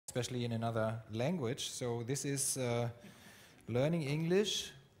especially in another language. So this is Learning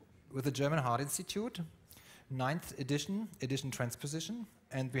English with the German Heart Institute, 9th edition transposition,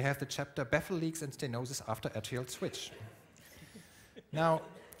 and we have the chapter Baffle leaks and stenosis after atrial switch. Now,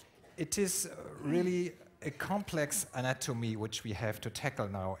 it is really a complex anatomy which we have to tackle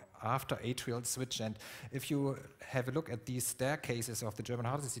now after atrial switch, and if you have a look at these staircases of the German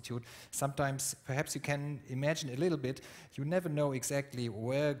Heart Institute, sometimes perhaps you can imagine a little bit, you never know exactly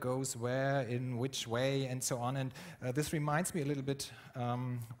where goes where, in which way, and so on, and this reminds me a little bit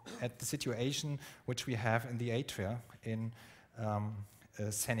at the situation which we have in the atria in a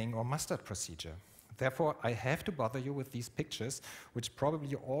Senning or mustard procedure. Therefore, I have to bother you with these pictures, which probably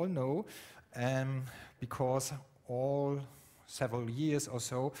you all know, because all several years or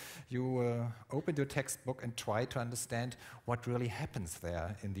so, you open your textbook and try to understand what really happens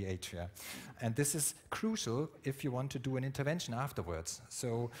there in the atria. And this is crucial if you want to do an intervention afterwards.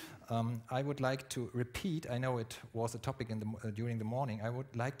 So I would like to repeat, I know it was a topic in the, during the morning, I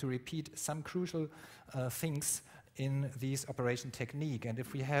would like to repeat some crucial things in this operation technique. And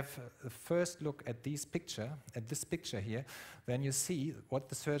if we have a first look at this picture here, then you see what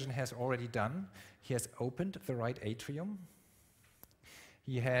the surgeon has already done. He has opened the right atrium.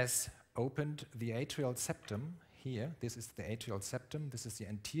 He has opened the atrial septum here. This is the atrial septum. This is the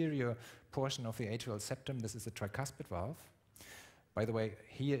anterior portion of the atrial septum. This is the tricuspid valve. By the way,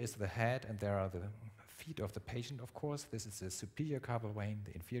 here is the head, and there are the feet of the patient, of course. This is the superior carpal vein,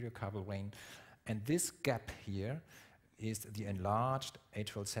 the inferior carpal vein. And this gap here is the enlarged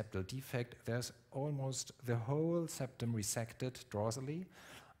atrial septal defect. There's almost the whole septum resected dorsally.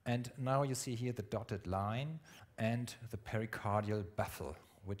 And now you see here the dotted line and the pericardial baffle,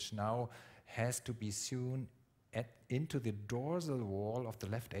 which now has to be sewn into the dorsal wall of the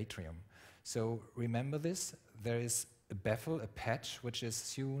left atrium. So remember this, there is a baffle, a patch, which is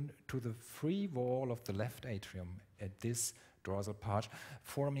sewn to the free wall of the left atrium at this dorsal part,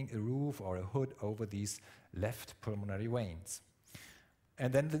 forming a roof or a hood over these left pulmonary veins.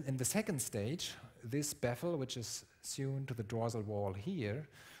 And then in the second stage, this baffle, which is sewn to the dorsal wall here,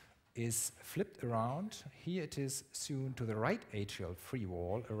 is flipped around. Here it is sewn to the right atrial free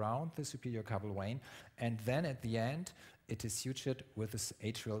wall around the superior carpal vein, and then at the end it is sutured with this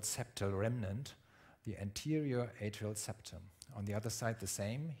atrial septal remnant, the anterior atrial septum. On the other side the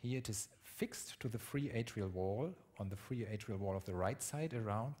same. Here it is fixed to the free atrial wall, on the free atrial wall of the right side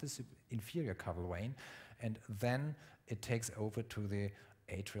around the inferior carpal vein, and then it takes over to the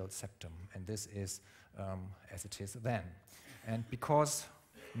atrial septum, and this is as it is then. And because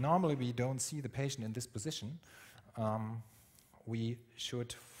normally we don't see the patient in this position, we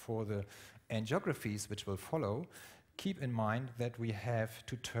should, for the angiographies which will follow, keep in mind that we have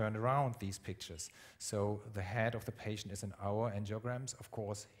to turn around these pictures. So the head of the patient is in our angiograms, of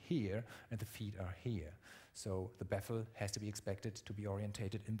course, here, and the feet are here. So the baffle has to be expected to be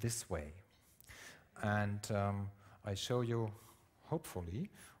orientated in this way. And I show you, hopefully,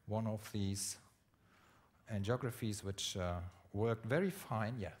 one of these angiographies which worked very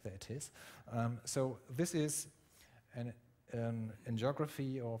fine. Yeah, there it is. So this is an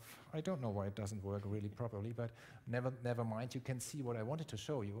angiography of, I don't know why it doesn't work really properly, but never mind. You can see what I wanted to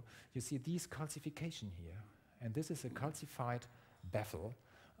show you. You see these calcification here, and this is a calcified baffle,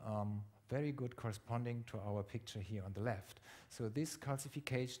 very good corresponding to our picture here on the left. So this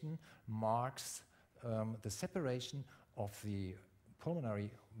calcification marks the separation of the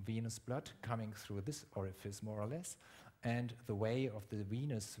pulmonary venous blood coming through this orifice, more or less, and the way of the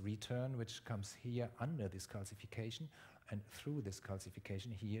venous return, which comes here under this calcification and through this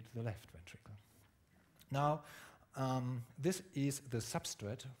calcification here to the left ventricle. Now, this is the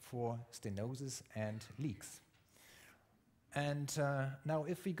substrate for stenosis and leaks. And now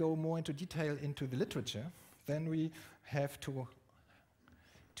if we go more into detail into the literature, then we have to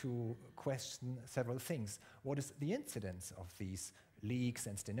question several things. What is the incidence of these leaks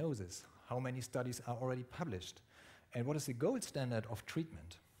and stenosis? How many studies are already published? And what is the gold standard of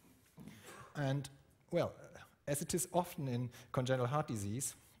treatment? And, well, as it is often in congenital heart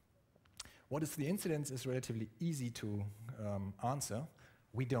disease, what is the incidence is relatively easy to answer.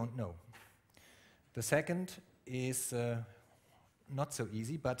 We don't know. The second is not so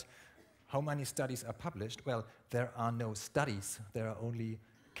easy, but how many studies are published? Well, there are no studies. There are only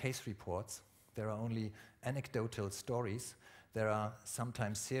case reports. There are only anecdotal stories. There are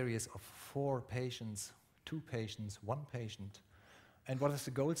sometimes series of 4 patients, 2 patients, 1 patient. And what is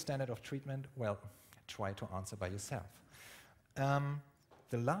the gold standard of treatment? Well, try to answer by yourself.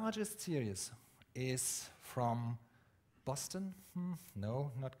 The largest series is from Boston.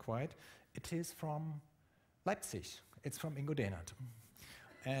 No, not quite. It is from Leipzig. It's from Ingo Dehnert.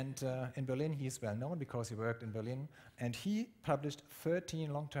 And in Berlin, he is well known because he worked in Berlin. And he published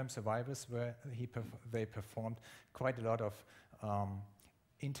 13 long-term survivors where they performed quite a lot of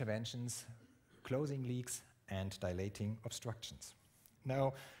interventions, closing leaks and dilating obstructions.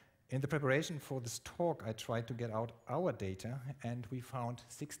 Now, in the preparation for this talk, I tried to get out our data, and we found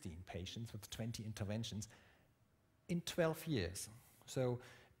 16 patients with 20 interventions in 12 years. So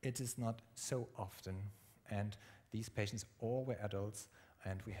it is not so often. And these patients all were adults,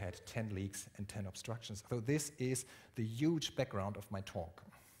 and we had 10 leaks and 10 obstructions. So this is the huge background of my talk.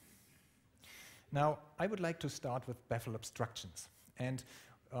 Now, I would like to start with baffle obstructions. And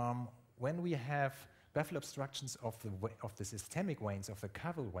when we have baffle obstructions of the systemic veins, of the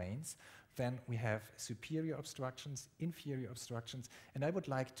caval veins, then we have superior obstructions, inferior obstructions, and I would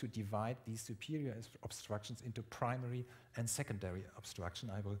like to divide these superior obstructions into primary and secondary obstruction.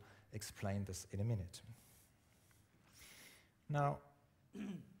 I will explain this in a minute. Now,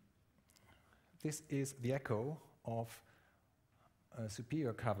 this is the echo of a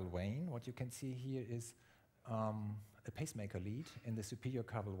superior caval vein. What you can see here is a pacemaker lead in the superior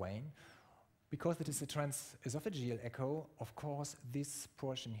caval vein. Because it is a transesophageal echo, of course, this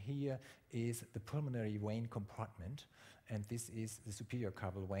portion here is the pulmonary vein compartment, and this is the superior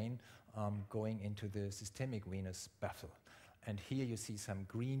caval vein going into the systemic venous baffle. And here you see some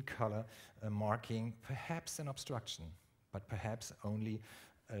green color marking perhaps an obstruction, but perhaps only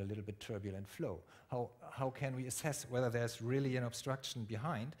a little bit turbulent flow. How can we assess whether there's really an obstruction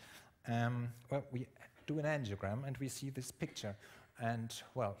behind? Well, we do an angiogram and we see this picture. And,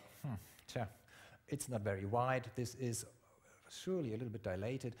 well, it's not very wide. This is surely a little bit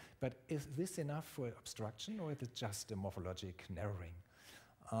dilated, but is this enough for obstruction, or is it just a morphologic narrowing?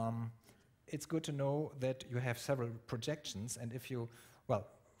 It's good to know that you have several projections, and if you, well,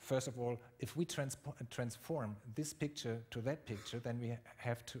 first of all, if we transform this picture to that picture, then we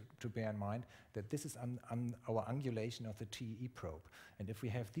have to bear in mind that this is our angulation of the TEE probe. And if we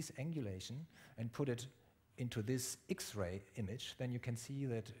have this angulation and put it into this X-ray image, then you can see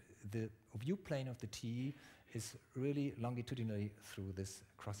that the view plane of the TE is really longitudinally through this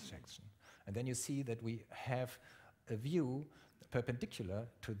cross-section. And then you see that we have a view perpendicular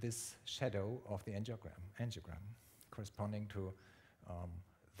to this shadow of the angiogram corresponding to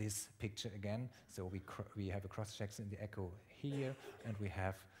this picture again. So we have a cross-section in the echo here, and we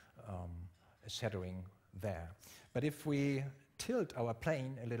have a shadowing there. But if we tilt our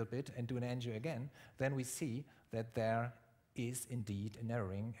plane a little bit and do an angio again, then we see that there is indeed a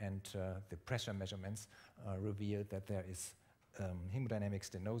narrowing, and the pressure measurements reveal that there is hemodynamic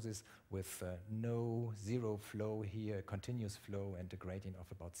stenosis with zero flow here, continuous flow, and a gradient of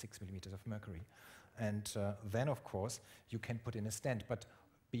about 6 millimeters of mercury. And then, of course, you can put in a stent, but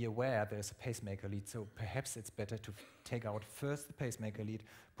be aware there's a pacemaker lead, so perhaps it's better to take out first the pacemaker lead,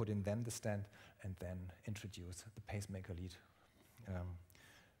 put in then the stent, and then introduce the pacemaker lead,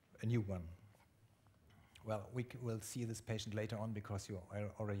 a new one. Well, we will see this patient later on because you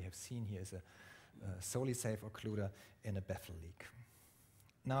already have seen here is a solely safe occluder in a baffle leak.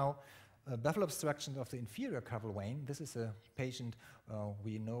 Now, baffle obstruction of the inferior caval vein. This is a patient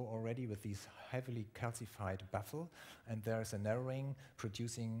we know already with these heavily calcified baffle, and there is a narrowing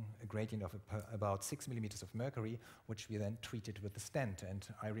producing a gradient of about 6 millimeters of mercury, which we then treated with the stent. And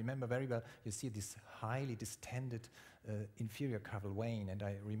I remember very well, you see this highly distended inferior caval vein, and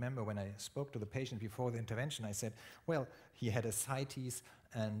I remember when I spoke to the patient before the intervention, I said, well, he had ascites,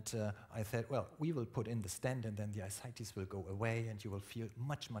 and I said, well, we will put in the stent, and then the ascites will go away, and you will feel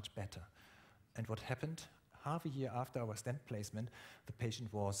much, much better. And what happened? Half a year after our stent placement, the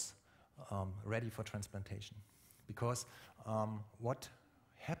patient was ready for transplantation. Because what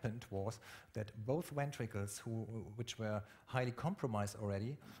happened was that both ventricles, which were highly compromised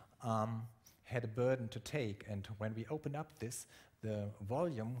already, had a burden to take. And when we opened up this, the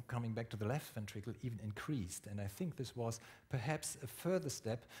volume coming back to the left ventricle even increased. And I think this was perhaps a further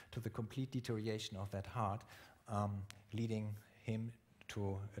step to the complete deterioration of that heart, leading him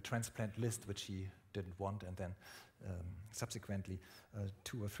to a transplant list, which he didn't want, and then subsequently,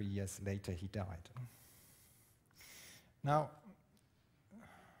 2 or 3 years later, he died. Now,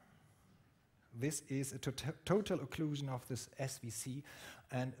 this is a total occlusion of this SVC,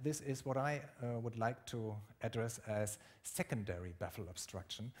 and this is what I would like to address as secondary baffle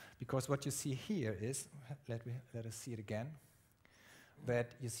obstruction, because what you see here is, let us see it again,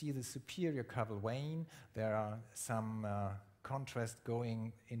 that you see the superior caval vein. There are some contrast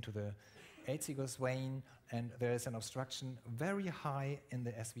going into the axigus vein, and there is an obstruction very high in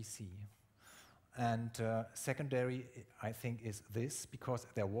the SVC. And secondary, I think, is this, because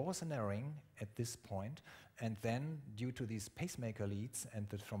there was a narrowing at this point, and then due to these pacemaker leads and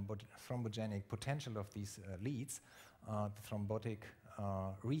the thrombogenic potential of these leads, the thrombotic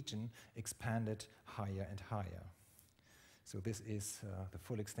region expanded higher and higher. So this is the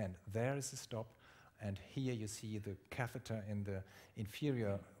full extent. There is a stop, and here you see the catheter in the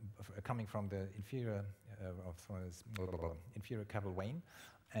inferior, coming from the inferior inferior caval vein,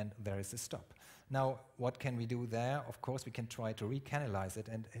 and there is a stop. Now, what can we do there? Of course, we can try to recanalize it,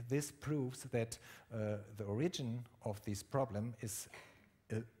 and this proves that the origin of this problem is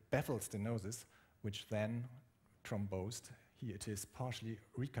a Baffle stenosis, which then thrombosed. Here it is partially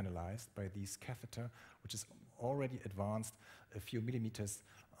recanalized by this catheter, which is already advanced a few millimeters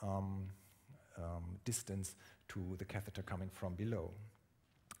distance to the catheter coming from below.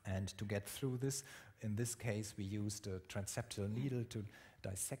 And to get through this, in this case, we used a transeptal needle to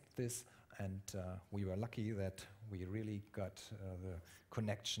dissect this, and we were lucky that we really got the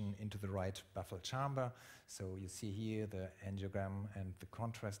connection into the right Baffle chamber. So you see here the angiogram and the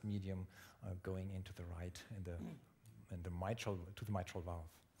contrast medium going into the right in the mitral valve.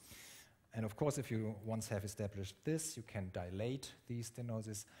 And of course, if you once have established this, you can dilate the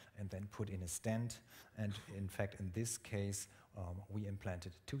stenosis and then put in a stent. And in fact, in this case, we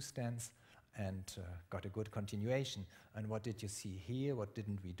implanted 2 stents and got a good continuation. And what did you see here? What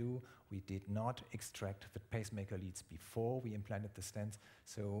didn't we do? We did not extract the pacemaker leads before we implanted the stents,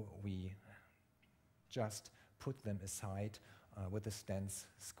 so we just put them aside with the stents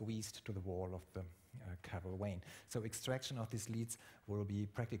squeezed to the wall of the caval vein. So extraction of these leads will be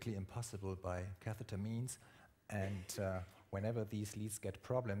practically impossible by catheter means, and whenever these leads get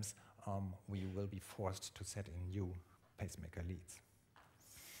problems, we will be forced to set in new pacemaker leads.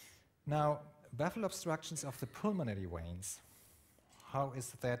 Now, Baffle obstructions of the pulmonary veins. How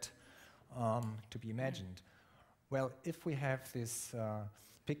is that to be imagined? Well, if we have this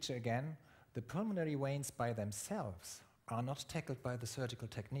picture again, the pulmonary veins by themselves are not tackled by the surgical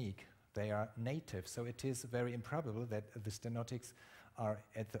technique. They are native, so it is very improbable that the stenotics are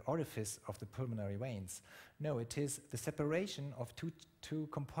at the orifice of the pulmonary veins. No, it is the separation of two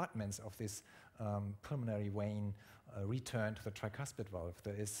compartments of this pulmonary vein return to the tricuspid valve.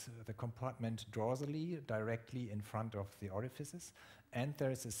 There is the compartment dorsally, directly in front of the orifices, and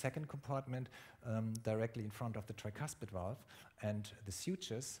there is a second compartment directly in front of the tricuspid valve, and the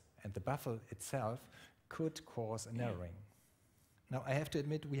sutures and the baffle itself could cause a narrowing. Now, I have to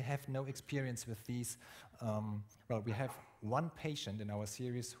admit, we have no experience with these. Well, we have one patient in our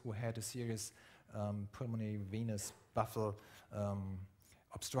series who had a serious pulmonary venous baffle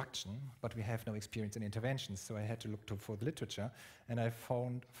obstruction, but we have no experience in interventions, so I had to look for the literature, and I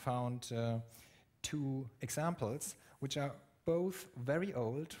found 2 examples, which are both very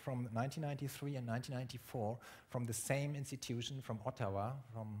old, from 1993 and 1994, from the same institution, from Ottawa,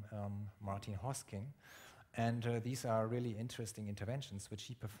 from Martin Hosking. And these are really interesting interventions which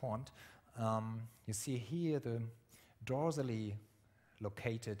he performed. You see here the dorsally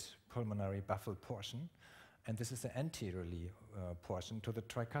located pulmonary baffle portion, and this is the anteriorly portion to the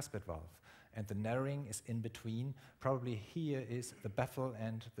tricuspid valve. And the narrowing is in between. Probably here is the baffle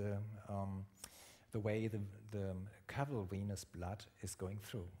and the way the caval venous blood is going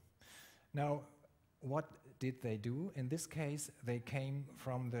through. Now, what did they do? In this case, they came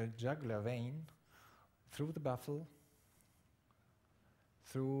from the jugular vein through the baffle,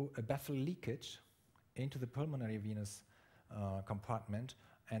 through a baffle leakage into the pulmonary venous compartment,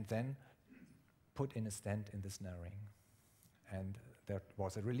 and then put in a stent in this narrowing. And that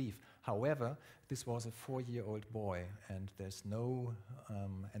was a relief. However, this was a 4-year-old boy, and there's no,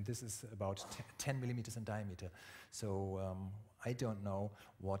 and this is about 10 millimeters in diameter. So I don't know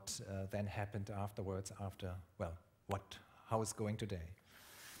what then happened afterwards after, well, how it's going today.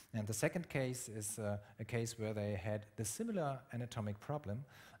 And the second case is a case where they had the similar anatomic problem,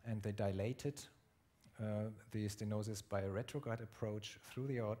 and they dilated the stenosis by a retrograde approach through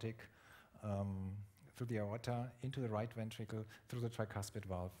the aortic, through the aorta, into the right ventricle, through the tricuspid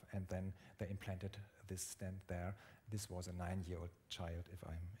valve, and then they implanted this stent there. This was a 9-year-old child, if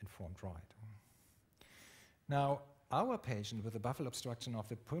I'm informed right. Now, our patient with a baffle obstruction of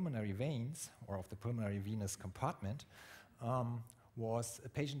the pulmonary veins, or of the pulmonary venous compartment, was a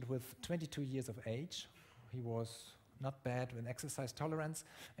patient with 22 years of age. He was not bad with exercise tolerance,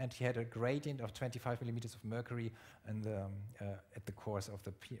 and he had a gradient of 25 millimeters of mercury in the, at the course of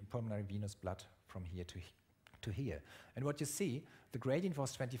the pulmonary venous blood from here to here. And what you see, the gradient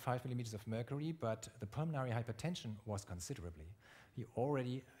was 25 millimeters of mercury, but the pulmonary hypertension was considerably. He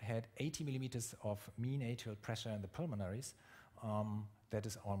already had 80 millimeters of mean atrial pressure in the pulmonaries. That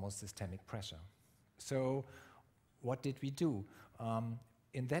is almost systemic pressure. So what did we do?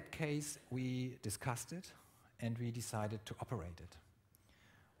 In that case, we discussed it and we decided to operate it.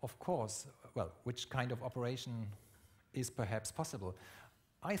 Of course, well, which kind of operation is perhaps possible?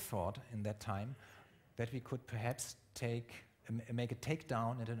 I thought in that time that we could perhaps make a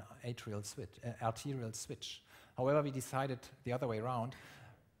takedown at an arterial switch. However, we decided the other way around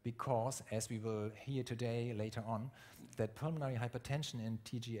because, as we will hear today later on, that pulmonary hypertension in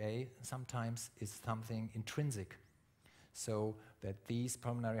TGA sometimes is something intrinsic. So that this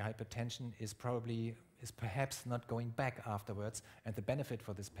pulmonary hypertension is perhaps not going back afterwards, and the benefit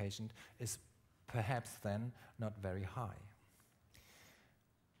for this patient is perhaps then not very high.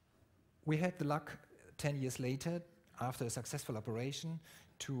 We had the luck 10 years later, after a successful operation,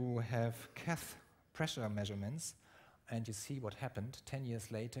 to have cath pressure measurements, and you see what happened. 10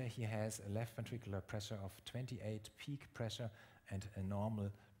 years later, he has a left ventricular pressure of 28 peak pressure and a normal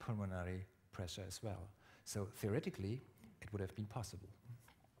pulmonary pressure as well. So theoretically, it would have been possible.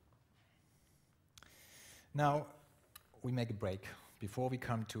 Now, we make a break. Before we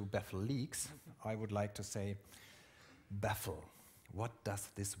come to Baffle leaks, I would like to say, Baffle. What does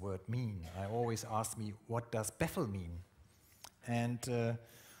this word mean? I always ask me, what does baffle mean? And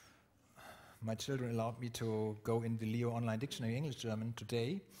my children allowed me to go in the Leo Online Dictionary English-German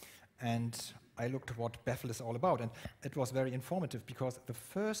today, and I looked at what baffle is all about, and it was very informative because the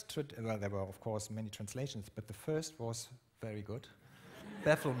first, well, there were of course many translations, but the first was very good.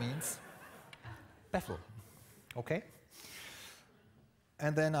 Baffle means baffle, okay?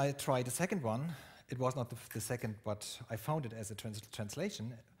 And then I tried the second one. It was not the second, but I found it as a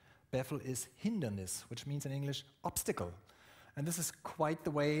translation. Baffle is hinderness, which means in English obstacle. And this is quite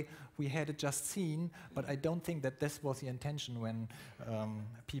the way we had it just seen, but I don't think that this was the intention when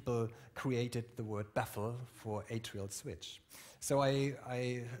people created the word baffle for atrial switch. So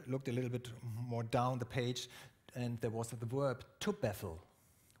I looked a little bit more down the page, and there was the verb to baffle.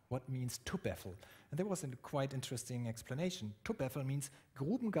 What means to baffle? And there was a quite interesting explanation. To baffle means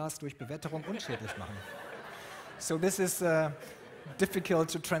Grubengas durch Bewetterung unschädlich machen. So this is difficult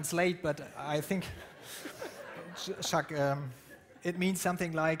to translate, but I think, Jacques, it means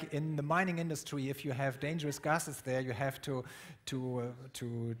something like in the mining industry, if you have dangerous gases there, you have to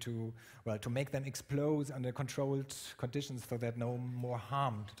make them explode under controlled conditions so that no more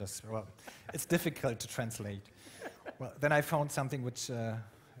harm does. Well, it's difficult to translate. Well, then I found something which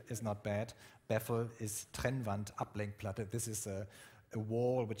is not bad. Baffle is Trennwand, Ablenkplatte. This is a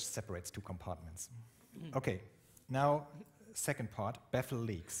wall which separates two compartments. Okay, now second part, baffle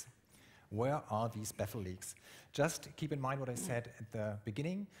leaks. Where are these baffle leaks? Just keep in mind what I said at the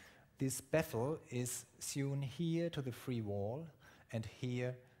beginning. This baffle is sewn here to the free wall and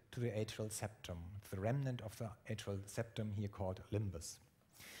here to the atrial septum, the remnant of the atrial septum here called limbus.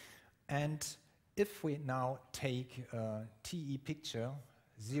 And if we now take a TE picture,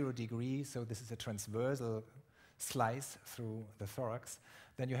 0 degrees, so this is a transversal slice through the thorax,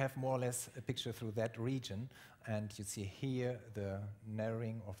 then you have more or less a picture through that region, and you see here the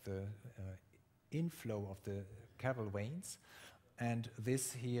narrowing of the inflow of the caval veins, and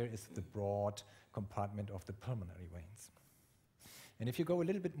this here is the broad compartment of the pulmonary veins. And if you go a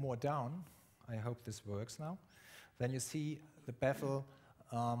little bit more down, I hope this works now, then you see the baffle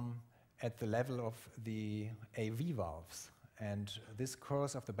at the level of the AV valves. And this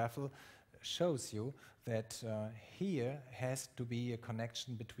course of the baffle shows you that here has to be a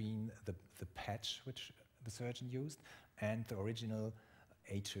connection between the patch which the surgeon used and the original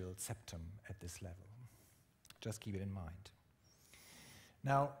atrial septum at this level. Just keep it in mind.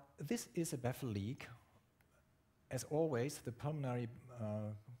 Now, this is a baffle leak. As always, the pulmonary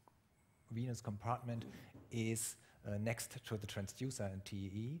venous compartment is next to the transducer in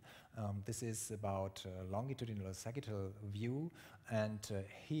TE. This is about longitudinal sagittal view, and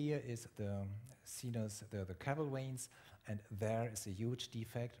here is the sinus, the caval veins, and there is a huge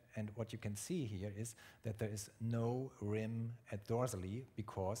defect. And what you can see here is that there is no rim at dorsally,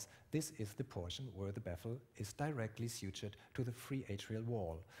 because this is the portion where the baffle is directly sutured to the free atrial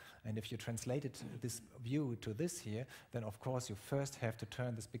wall. And if you translated this view to this here, then of course you first have to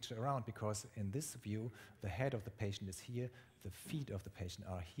turn this picture around, because in this view the head of the patient is here, the feet of the patient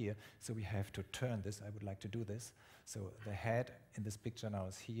are here, so we have to turn this. I would like to do this. So the head in this picture now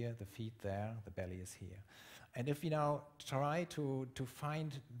is here, the feet there, the belly is here. And if we now try to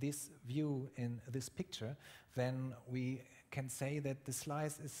find this view in this picture, then we can say that the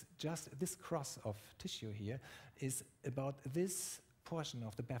slice is just this cross of tissue here is about this portion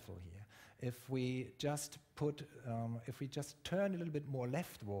of the baffle here. if we just turn a little bit more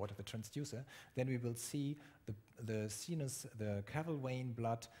leftward the transducer, then we will see the sinus, the caval vein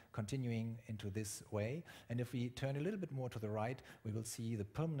blood continuing into this way. And if we turn a little bit more to the right, we will see the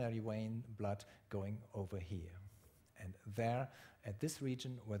pulmonary vein blood going over here. And there, at this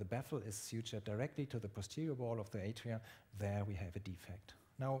region where the baffle is sutured directly to the posterior wall of the atria, there we have a defect.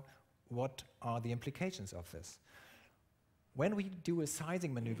 Now, what are the implications of this? When we do a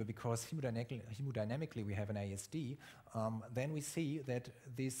sizing maneuver, because hemodynamically we have an ASD, then we see that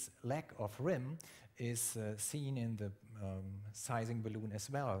this lack of rim is seen in the sizing balloon as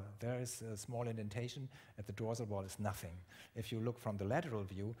well. There is a small indentation at the dorsal wall, is nothing. If you look from the lateral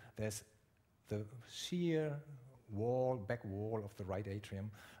view, there's the sheer wall, back wall of the right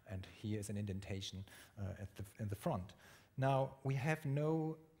atrium, and here is an indentation in the front. Now, we have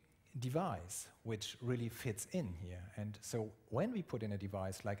no device which really fits in here. And so when we put in a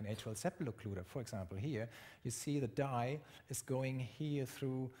device like an atrial septal occluder, for example here, you see the dye is going here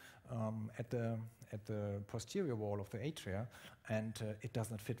through at the posterior wall of the atria, and it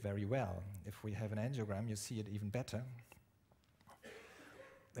does not fit very well. If we have an angiogram, you see it even better,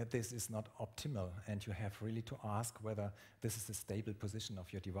 that this is not optimal, and you have really to ask whether this is a stable position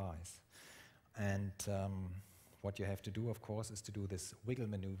of your device. And what you have to do, of course, is to do this wiggle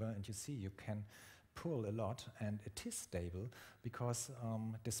maneuver, and you see you can pull a lot, and it is stable because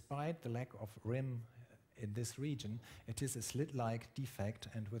despite the lack of rim in this region, it is a slit-like defect,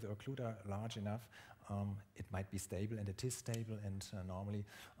 and with an occluder large enough, it might be stable, and it is stable, and normally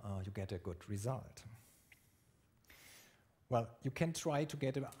you get a good result. Well, you can try to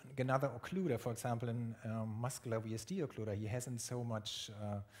get another occluder, for example, in muscular VSD occluder. He hasn't so much,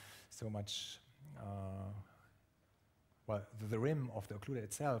 well, the rim of the occluder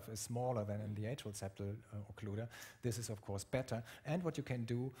itself is smaller than in the atrial septal occluder. This is, of course, better. And what you can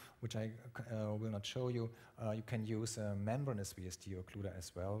do, which I will not show you, you can use a membranous VSD occluder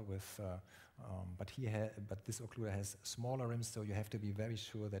as well. But this occluder has smaller rims, so you have to be very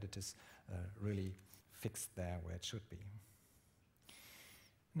sure that it is really fixed there where it should be.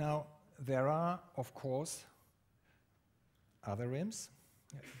 Now, there are, of course, other rims.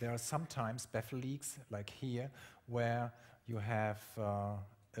 There are sometimes baffle leaks, like here, where you have a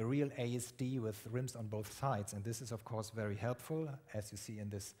real ASD with rims on both sides. And this is, of course, very helpful, as you see in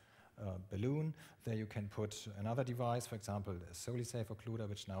this balloon. There you can put another device, for example, a SoliSafe occluder,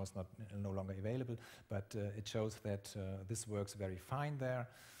 which now is no longer available, but it shows that this works very fine there.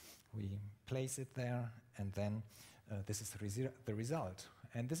 We place it there, and then this is the result.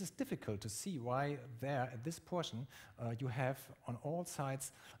 And this is difficult to see why there, at this portion, you have on all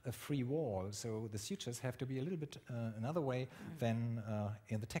sides a free wall. So the sutures have to be a little bit another way than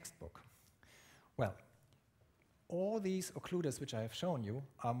in the textbook. Well, all these occluders which I have shown you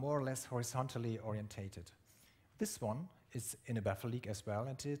are more or less horizontally orientated. This one is in a baffle leak as well,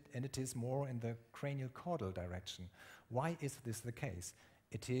 and it is more in the cranial caudal direction. Why is this the case?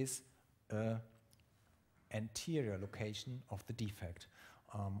 It is an anterior location of the defect.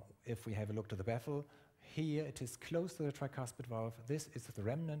 If we have a look to the baffle, here it is close to the tricuspid valve. This is the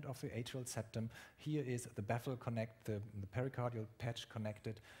remnant of the atrial septum. Here is the baffle the pericardial patch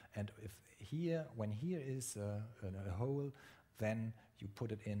connected. And when here is a hole, then you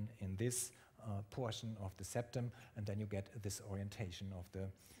put it in this portion of the septum, and then you get this orientation of the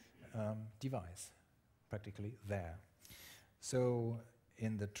device, practically there. So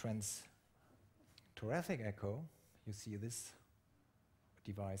in the transthoracic echo, you see this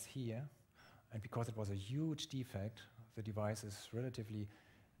device here, and because it was a huge defect, the device is relatively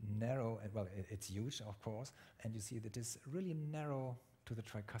narrow, and well, it's huge, of course, and you see that it is really narrow to the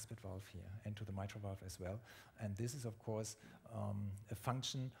tricuspid valve here and to the mitral valve as well. And this is, of course, a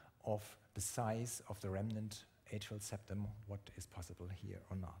function of the size of the remnant atrial septum, what is possible here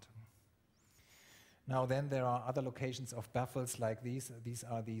or not. Now then, there are other locations of baffles like these. These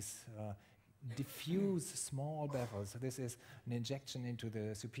are diffuse small baffles. So this is an injection into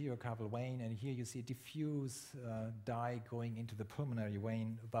the superior caval vein, and here you see diffuse dye going into the pulmonary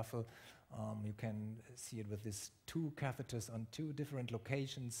vein baffle. You can see it with these two catheters on two different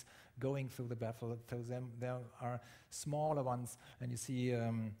locations going through the baffle. So there are smaller ones, and you see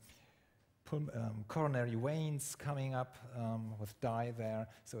coronary veins coming up with dye there,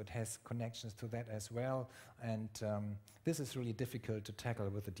 so it has connections to that as well. And this is really difficult to tackle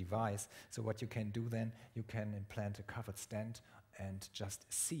with a device. So what you can do then, you can implant a covered stent and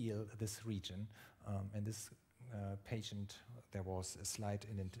just seal this region. In this patient, there was a slight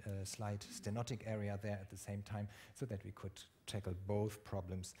stenotic area there at the same time, so that we could tackle both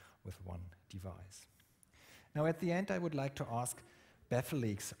problems with one device. Now at the end, I would like to ask, baffle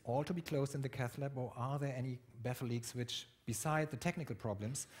leaks all to be closed in the cath lab, or are there any baffle leaks which, beside the technical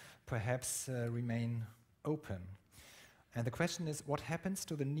problems, perhaps remain open? And the question is, what happens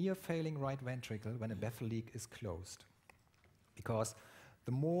to the near-failing right ventricle when a baffle leak is closed? Because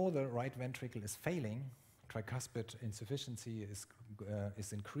the more the right ventricle is failing, tricuspid insufficiency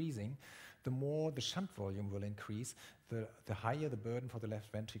is increasing, the more the shunt volume will increase, the higher the burden for the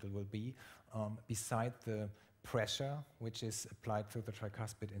left ventricle will be, beside the pressure which is applied through the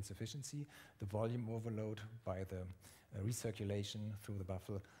tricuspid insufficiency, the volume overload by the recirculation through the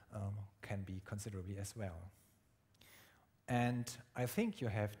baffle can be considerably as well. And I think you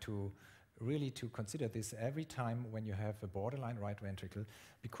have to really to consider this every time when you have a borderline right ventricle,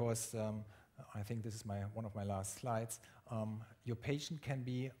 because I think this is one of my last slides. Your patient can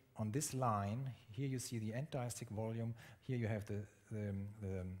be on this line. Here you see the end diastolic volume. Here you have the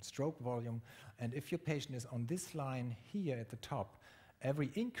stroke volume. And if your patient is on this line here at the top,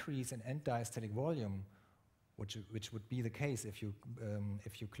 every increase in end diastolic volume, which would be the case if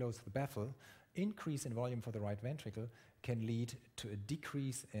you close the baffle, increase in volume for the right ventricle can lead to a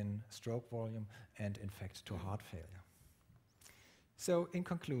decrease in stroke volume and, in fact, to heart failure. So, in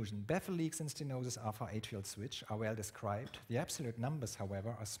conclusion, baffle leaks and stenosis after atrial switch are well described. The absolute numbers,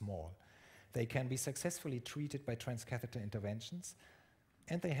 however, are small. They can be successfully treated by transcatheter interventions,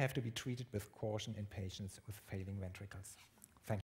 and they have to be treated with caution in patients with failing ventricles.